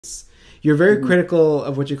you're very critical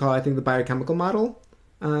of what you call, I think, the biochemical model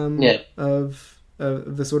of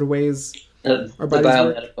the sort of ways our bodies work. The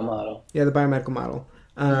biomedical model. Yeah, the biomedical model.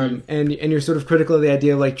 And you're sort of critical of the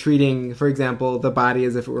idea of like treating, for example, the body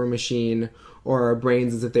as if it were a machine or our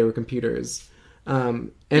brains as if they were computers.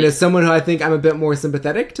 And as someone who I think I'm a bit more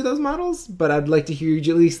sympathetic to those models, but I'd like to hear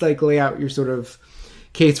you at least like lay out your sort of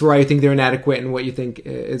case where you think they're inadequate and what you think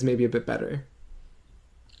is maybe a bit better.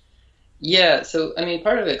 Yeah, so I mean,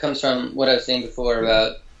 part of it comes from what I was saying before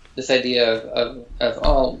about this idea of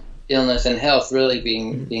all illness and health really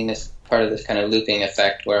being this part of this kind of looping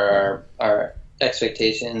effect where our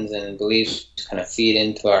expectations and beliefs kind of feed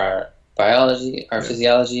into our biology, our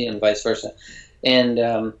physiology, and vice versa.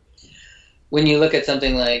 And when you look at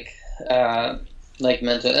something like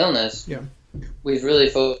mental illness, we've really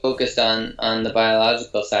focused on the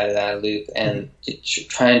biological side of that loop and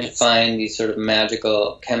trying to find these sort of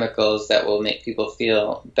magical chemicals that will make people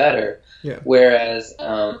feel better. Whereas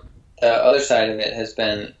the other side of it has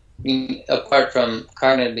been, apart from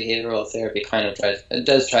cognitive behavioral therapy,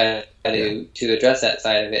 does try to address that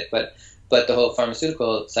side of it, but the whole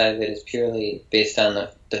pharmaceutical side of it is purely based on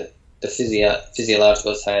the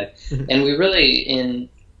physiological side. And we really, in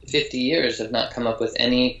 50 years, have not come up with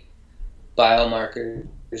any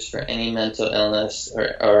biomarkers for any mental illness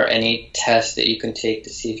or any test that you can take to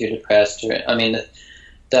see if you're depressed. Or, I mean,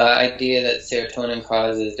 the idea that serotonin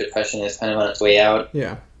causes depression is kind of on its way out.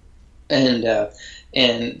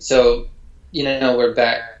 And so, we're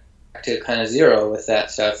back to kind of zero with that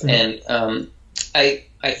stuff. And I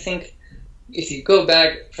think if you go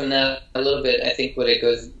back from that a little bit, I think what it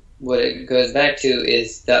goes back to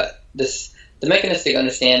is that the mechanistic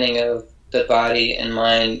understanding of the body and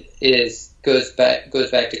mind goes back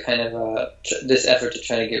to kind of this effort to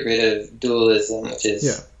try to get rid of dualism, which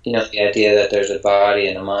is the idea that there's a body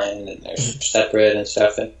and a mind and they're separate and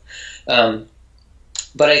stuff. And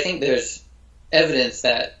but I think there's evidence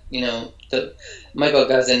that Michael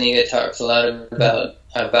Gazzaniga talks a lot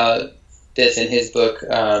about this in his book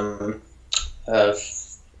of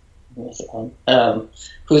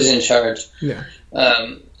Who's in Charge?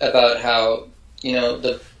 About how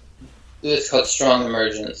it's called strong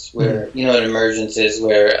emergence, where what emergence is,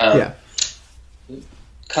 where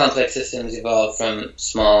complex systems evolve from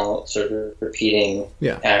small sort of repeating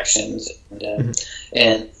actions,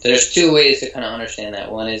 and there's two ways to kind of understand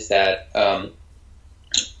that. One is that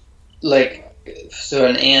so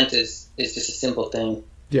an ant is just a simple thing.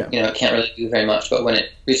 It can't really do very much, but when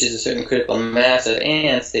it reaches a certain critical mass of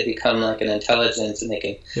ants, they become like an intelligence, and they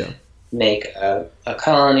can make a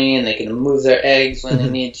colony, and they can move their eggs when they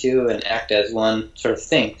need to and act as one sort of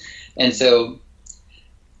thing. And so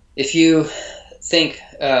if you think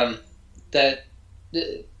that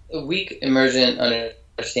a weak emergent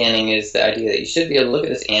understanding is the idea that you should be able to look at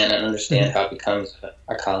this ant and understand how it becomes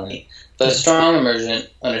a colony. But a strong emergent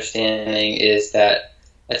understanding is that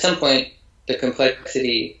at some point the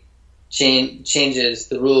complexity changes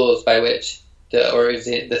the rules by which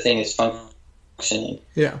the thing is functioning.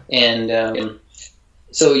 And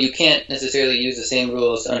so you can't necessarily use the same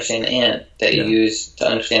rules to understand the ant that you use to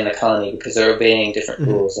understand the colony, because they're obeying different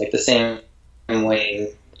rules. Like the same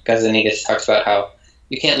way Gazzaniga talks about how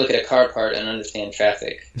you can't look at a car part and understand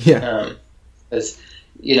traffic. Because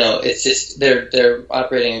it's just they're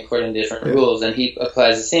operating according to different rules, and he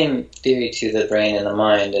applies the same theory to the brain and the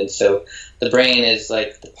mind. And so the brain is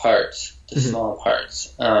like the parts, the small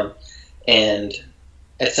parts, and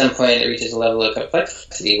at some point it reaches a level of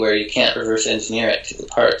complexity where you can't reverse engineer it to the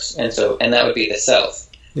parts, and that would be the self.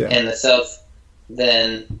 And the self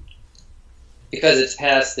then, because it's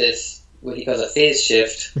past this what he calls a phase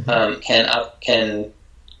shift,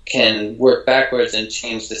 can work backwards and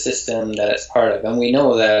change the system that it's part of. And we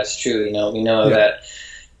know that's true. We know that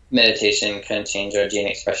meditation can change our gene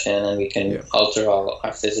expression, and we can alter all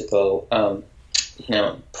our physical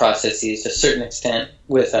processes to a certain extent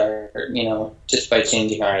with our, just by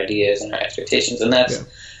changing our ideas and our expectations. And that's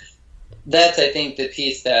I think the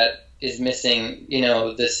piece that is missing,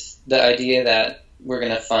 the idea that we're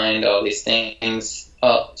going to find all these things,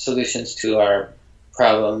 solutions to our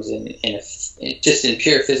problems just in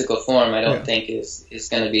pure physical form, I don't think is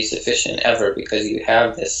going to be sufficient ever, because you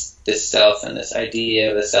have this self and this idea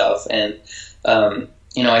of the self. And,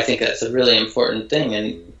 I think that's a really important thing.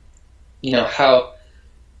 And, how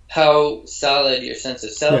solid your sense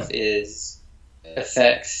of self is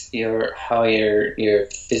affects how your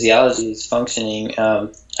physiology is functioning. I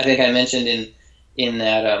think I mentioned in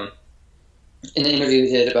that in the interview we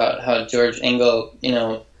did about how George Engel,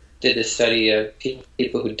 did this study of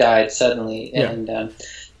people who died suddenly,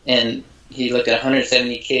 and he looked at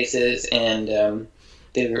 170 cases, and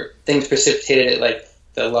things precipitated it, like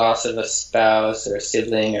the loss of a spouse or a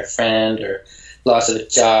sibling or friend, or loss of a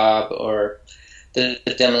job, or the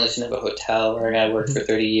demolition of a hotel where I worked for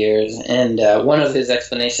 30 years. And one of his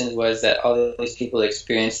explanations was that all these people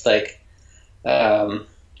experienced like a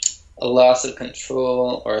loss of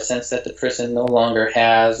control, or a sense that the person no longer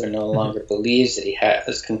has or no longer believes that he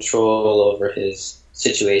has control over his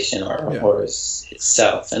situation or his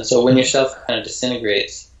self. And so when your self kind of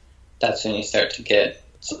disintegrates, that's when you start to get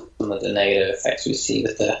some of the negative effects we see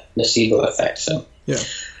with the nocebo effect. So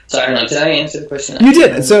I don't know. Did I answer the question? You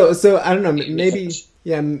did. So I don't know.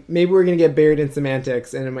 Maybe we're gonna get buried in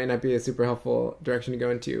semantics, and it might not be a super helpful direction to go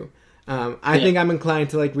into. I think I'm inclined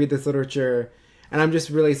to like read this literature, and I'm just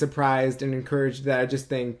really surprised and encouraged that I just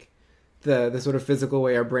think the sort of physical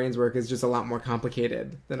way our brains work is just a lot more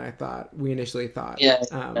complicated than we initially thought. Yeah.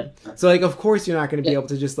 So like, of course, you're not going to be able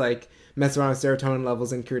to just like mess around with serotonin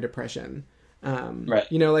levels and cure depression. Right.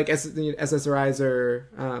 You know, like SSRIs are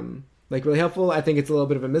like really helpful. I think it's a little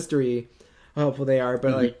bit of a mystery how helpful they are,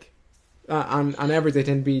 but like on average, they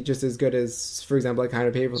tend to be just as good as, for example, like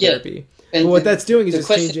cognitive behavioral therapy. And what that's doing is just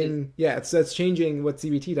changing. So that's changing what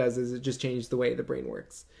CBT does. Is it just changes the way the brain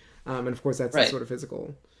works, and of course that's sort of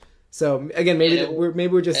physical. So again, maybe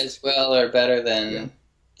we're just as well or better than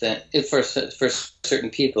for certain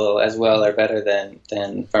people as well or better than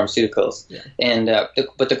pharmaceuticals. Yeah. And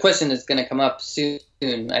but the question that's going to come up soon,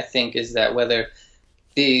 I think, is that whether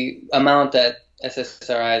the amount that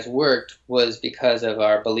SSRIs worked was because of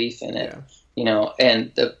our belief in it, you know,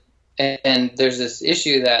 and there's this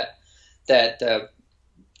issue that they're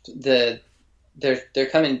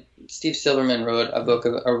coming. Steve Silverman wrote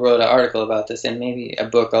an article about this, and maybe a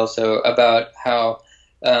book also about how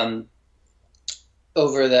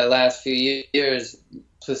over the last few years,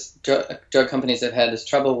 drug companies have had this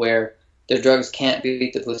trouble where their drugs can't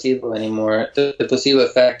beat the placebo anymore. The placebo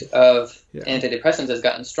effect of antidepressants has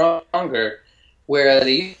gotten stronger, whereas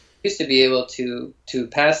they used to be able to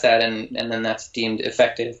pass that, and then that's deemed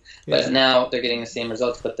effective. But now they're getting the same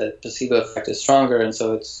results, but the placebo effect is stronger, and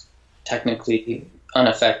so it's technically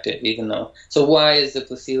ineffective, even though. So why is the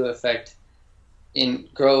placebo effect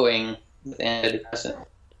growing with antidepressants?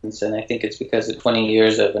 And I think it's because of 20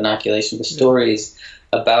 years of inoculation with stories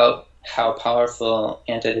about how powerful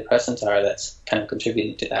antidepressants are that's kind of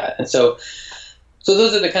contributing to that. And so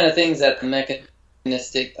those are the kind of things that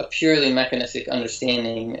a purely mechanistic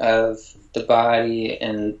understanding of the body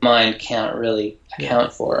and mind can't really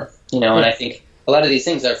account for. You know, and I think a lot of these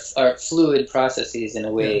things are fluid processes in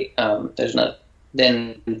a way. There's not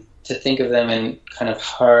then to think of them in kind of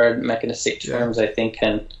hard mechanistic terms. I think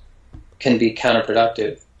can be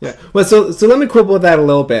counterproductive. Yeah. Well, so let me quibble with that a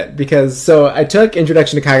little bit, because I took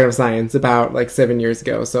Introduction to Cognitive Science about like 7 years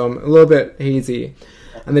ago, so I'm a little bit hazy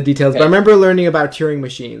on the details. But I remember learning about Turing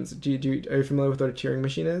machines. Are you familiar with what a Turing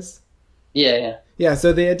machine is? Yeah. Yeah.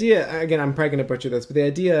 So the idea, again, I'm probably going to butcher this, but the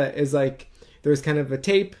idea is like there's kind of a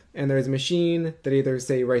tape and there's a machine that either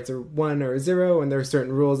say writes a 1 or a 0, and there are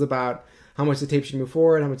certain rules about how much the tape should move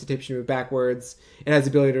forward, how much the tape should move backwards. It has the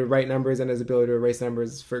ability to write numbers and has the ability to erase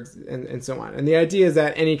numbers, and so on. And the idea is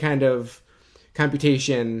that any kind of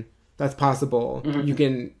computation that's possible, you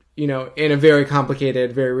can, you know, in a very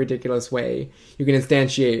complicated, very ridiculous way, you can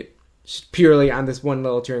instantiate purely on this one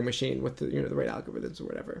little Turing machine with the right algorithms or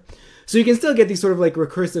whatever. So you can still get these sort of like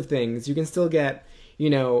recursive things. You can still get,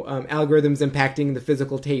 algorithms impacting the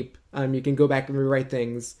physical tape. You can go back and rewrite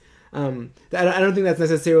things. I don't think that's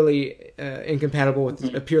necessarily incompatible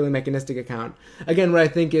with a purely mechanistic account. Again, what I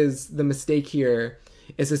think is the mistake here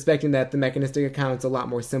is suspecting that the mechanistic account's a lot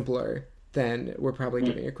more simpler than we're probably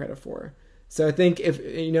giving it credit for. So I think if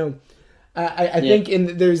I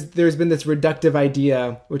think there's been this reductive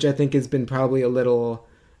idea, which I think has been probably a little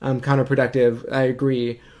counterproductive. I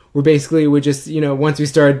agree. Where basically we just once we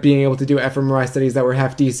started being able to do fMRI studies that were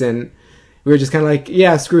half decent, we were just kind of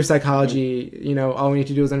like, screw psychology. All we need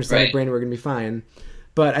to do is understand the brain, and we're going to be fine.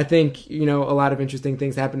 But I think, a lot of interesting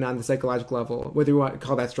things happen on the psychological level, whether you want to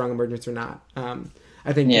call that strong emergence or not.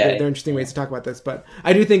 I think there are interesting ways to talk about this. But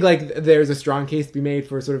I do think, like, there's a strong case to be made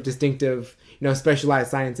for sort of distinctive, specialized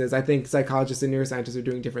sciences. I think psychologists and neuroscientists are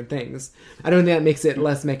doing different things. I don't think that makes it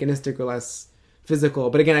less mechanistic or less physical.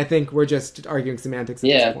 But again, I think we're just arguing semantics at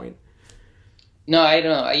this point. No, I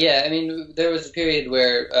don't know. Yeah, I mean, there was a period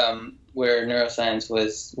where neuroscience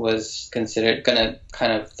was considered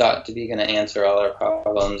thought to be going to answer all our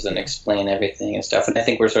problems and explain everything and stuff. And I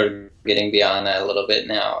think we're sort of getting beyond that a little bit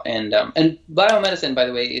now. And biomedicine, by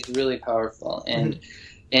the way, is really powerful and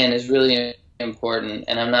is really important.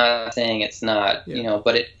 And I'm not saying it's not,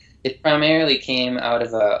 but it primarily came out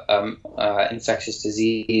of a infectious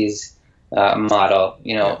disease model,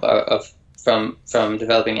 of from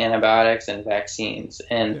developing antibiotics and vaccines,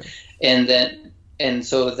 and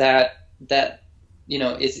so that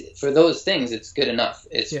is, for those things, it's good enough.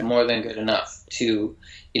 It's more than good enough to,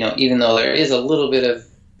 even though there is a little bit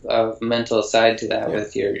of mental side to that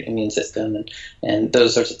with your immune system and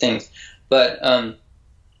those sorts of things, but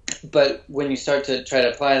when you start to try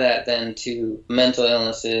to apply that then to mental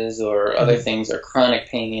illnesses or other things, or chronic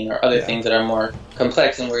pain, or other things that are more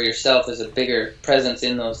complex, and where yourself is a bigger presence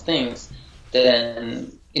in those things,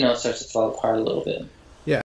 then it starts to fall apart a little bit.